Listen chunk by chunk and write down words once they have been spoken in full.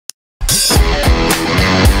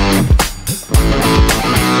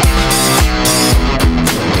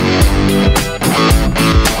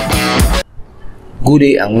Good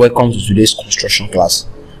day and welcome to today's construction class.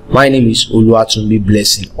 My name is Oluwatunbi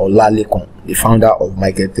Blessing Olalekon, the founder of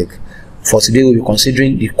maeklltech. For today, we'll be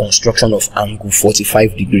considering the construction of angle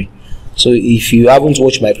 45 degree. So if you haven't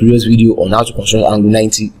watched my previous video on how to construct angle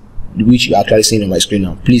 90, which you're actually seeing on my screen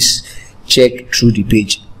now, please check through the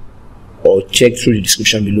page or check through the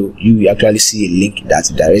description below. You will actually see a link that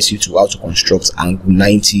directs you to how to construct angle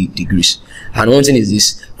 90 degrees. And one thing is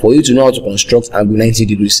this: for you to know how to construct angle 90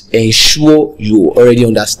 degrees, ensure you already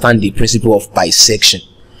understand the principle of bisection.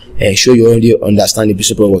 Ensure you already understand the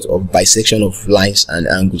principle of bisection of lines and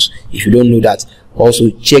angles. If you don't know that,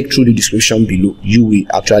 also check through the description below. You will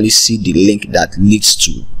actually see the link that leads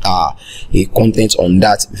to a content on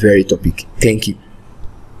that very topic. Thank you.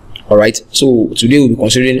 Alright, so today we'll be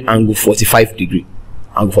considering angle 45 degree.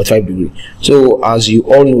 Angle 45 degree. So as you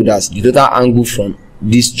all know, that the total angle from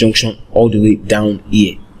this junction all the way down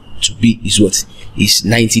here to B is what? Is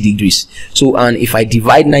 90 degrees. So, and if I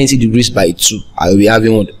divide 90 degrees by 2, I will be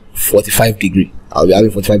having what? 45 degree. I'll be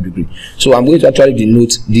having 45 degree. So I'm going to actually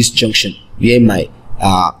denote this junction where my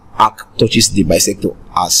arc touches the bisector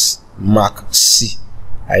as mark C.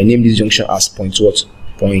 I name this junction as point what?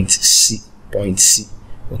 Point C. Point C.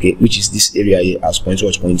 Okay, which is this area here as point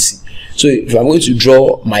what? Point C. So if I'm going to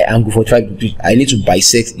draw my angle 45 degree, I need to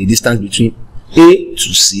bisect the distance between A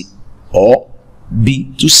to C or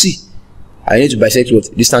B to C. I need to bisect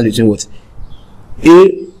what? Distance between what?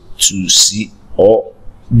 A to C or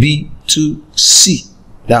B to C.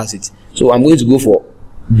 That's it. So I'm going to go for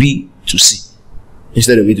B to C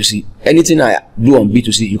instead of A to C. Anything I do on B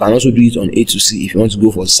to C, you can also do it on A to C if you want to go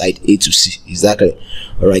for side A to C. Exactly.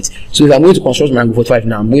 Alright. So if I'm going to construct my angle 45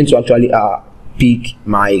 now, I'm going to actually pick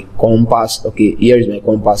my compass. Okay, here is my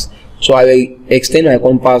compass. So I will extend my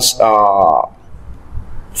compass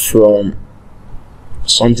from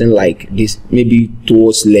something like this, maybe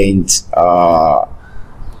towards length.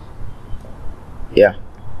 Yeah.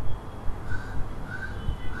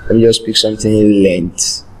 Let me just pick something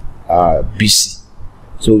length BC.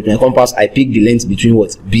 So with my compass, I pick the length between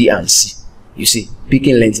what? B and C. You see,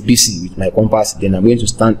 picking length BC with my compass, then I'm going to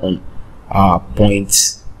stand on point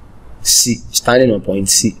C. Standing on point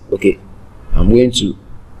C, okay, I'm going to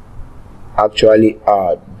actually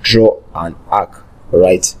draw an arc.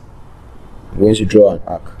 Alright, I'm going to draw an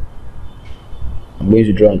arc. I'm going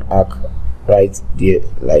to draw an arc right there,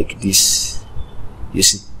 like this. You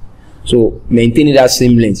see, so maintaining that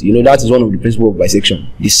same length, you know, that is one of the principles of bisection.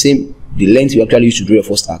 The length you actually use to draw your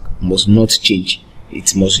first arc must not change.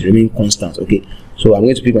 It must remain constant. Okay, so I'm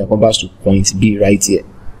going to pick my compass to point B right here.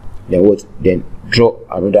 Then what? Then draw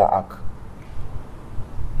another arc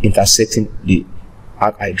intersecting the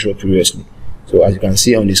arc I drew previously. So as you can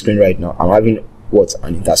see on the screen right now, I'm having what?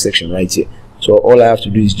 An intersection right here. So all I have to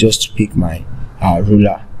do is just pick my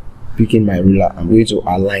ruler. Picking my ruler, I'm going to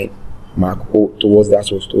align mark O towards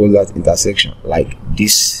that intersection like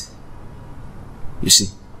this. You see,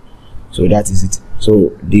 so that is it.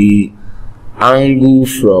 So the angle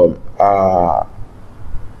from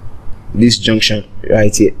this junction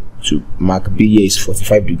right here to mark B here is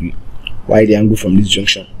 45 degree, while the angle from this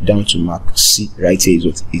junction down to mark C right here is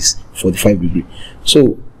what? Is 45 degree.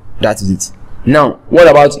 So that is it. Now what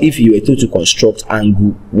about if you were told to construct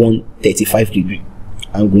angle 135 degree?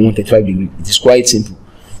 Angle 135 degree, it is quite simple.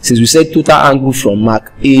 Since we said total angle from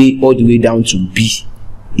mark A all the way down to B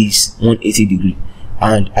is 180 degree,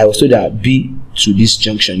 and I was told that B to this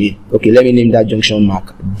junction here, okay, let me name that junction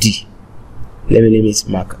mark D. Let me name it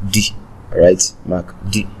mark D. Alright, mark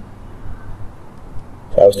D.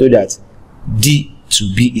 So I was told that D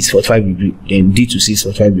to B is 45 degree, then D to C is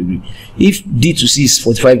 45 degree. If D to C is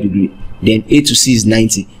 45 degree, then A to C is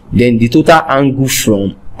 90, then the total angle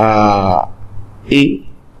from A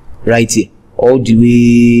right here all the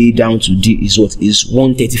way down to D is what? Is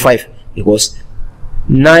 135, because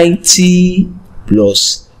 90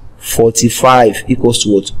 plus 45 equals to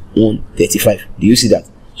what? 135. Do you see that?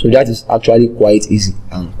 So that is actually quite easy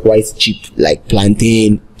and quite cheap, like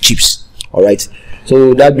plantain chips. All right,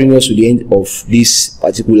 so that brings us to the end of this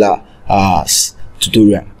particular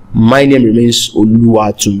tutorial. My name remains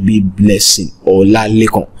Oluwatunbi Blessing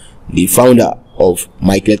Olalekon, the founder of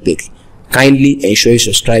maeklltech. Kindly ensure you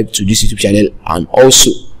subscribe to this YouTube channel and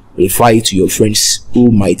also refer it to your friends who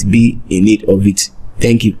might be in need of it.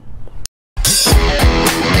 Thank you.